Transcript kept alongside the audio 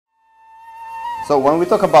So when we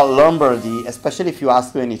talk about Lombardy, especially if you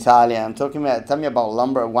ask an Italian, tell me about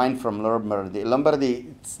wine from Lombardy. Lombardy,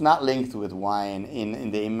 it's not linked with wine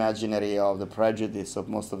in the imaginary of the prejudice of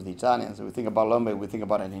most of the Italians. When we think about Lombardy, we think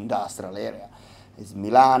about an industrial area. It's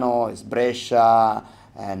Milano, it's Brescia,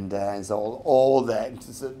 and it's all that.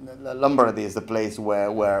 Lombardy is the place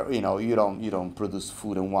where you don't produce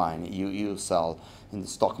food and wine. You sell in the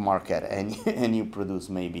stock market and and you produce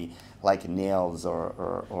maybe like nails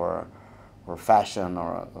or fashion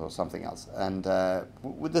or something else. And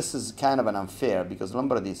this is kind of an unfair because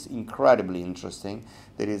Lombardy is incredibly interesting.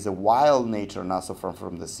 There is a wild nature not so far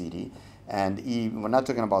from the city. And we're not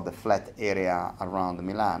talking about the flat area around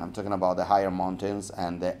Milan. I'm talking about the higher mountains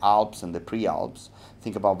and the Alps and the pre-Alps.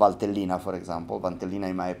 Think about Valtellina, for example. Valtellina,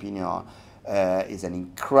 in my opinion, is an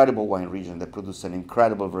incredible wine region that produces an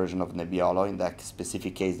incredible version of Nebbiolo. In that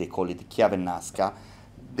specific case, they call it Chiavenasca.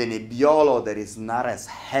 The Nebbiolo that is not as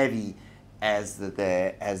heavy as the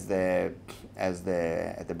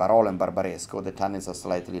Barolo and Barbaresco. The tannins are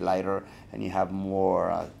slightly lighter, and you have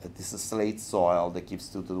more this slate soil that gives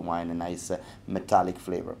to the wine a nice metallic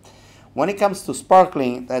flavor. When it comes to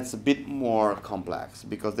sparkling, that's a bit more complex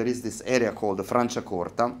because there is this area called the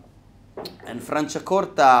Franciacorta, and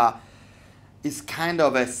Franciacorta is kind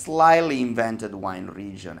of a slightly invented wine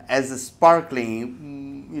region. As a sparkling,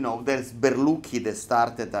 there's Berlucchi that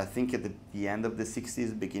started, I think, at the end of the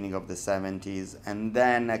 60s, beginning of the 70s, and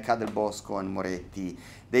then Cadel-Bosco and Moretti,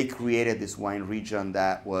 they created this wine region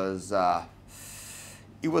that was,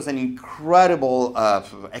 it was an incredible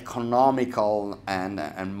economical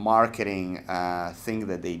and marketing thing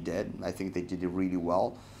that they did. I think they did it really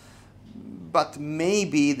well. But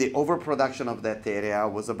maybe the overproduction of that area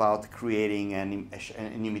was about creating an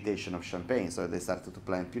imitation of champagne. So they started to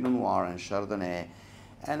plant Pinot Noir and Chardonnay.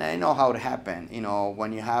 And I know how it happened.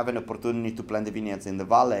 When you have an opportunity to plant the vineyards in the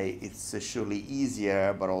valley, it's surely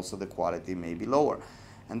easier, but also the quality may be lower.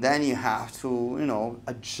 And then you have to,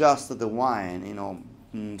 adjust the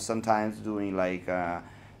wine, sometimes doing like a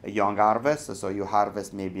young harvest. So you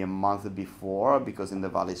harvest maybe a month before because in the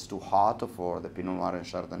valley it's too hot for the Pinot Noir and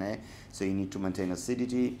Chardonnay. So you need to maintain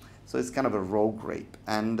acidity. So it's kind of a raw grape.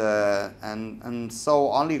 And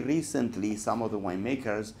so only recently some of the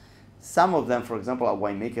winemakers, some of them, for example, are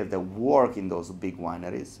winemakers that work in those big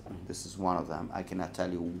wineries. This is one of them. I cannot tell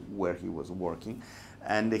you where he was working.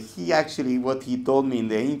 And he actually, what he told me in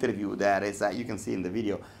the interview that is that you can see in the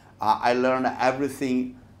video, I learned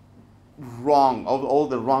everything wrong, all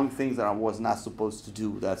the wrong things that I was not supposed to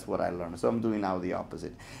do. That's what I learned. So I'm doing now the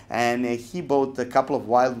opposite. And he bought a couple of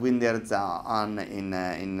wild vineyards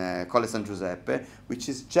in Colle San Giuseppe, which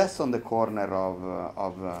is just on the corner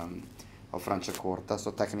of Franciacorta.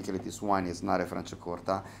 So technically this wine is not a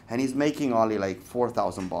Franciacorta, and he's making only like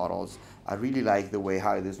 4,000 bottles. I really like the way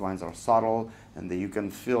how these wines are subtle and that you can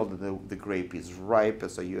feel that the grape is ripe,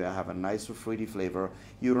 so you have a nice fruity flavor.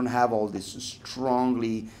 You don't have all this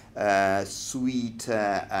strongly sweet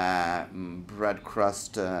bread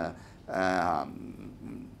crust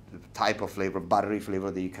type of flavor, buttery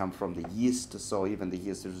flavor that you come from the yeast. So even the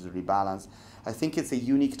yeast is really balanced. I think it's a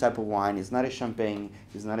unique type of wine. It's not a champagne,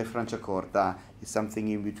 it's not a Franciacorta, it's something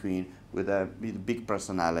in between with a big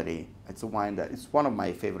personality. It's a wine that is one of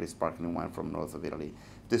my favorite sparkling wine from north of Italy.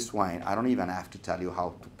 This wine, I don't even have to tell you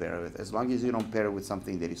how to pair it with. As long as you don't pair it with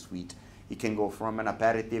something that is sweet, it can go from an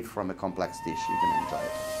aperitif, from a complex dish, you can enjoy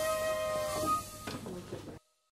it.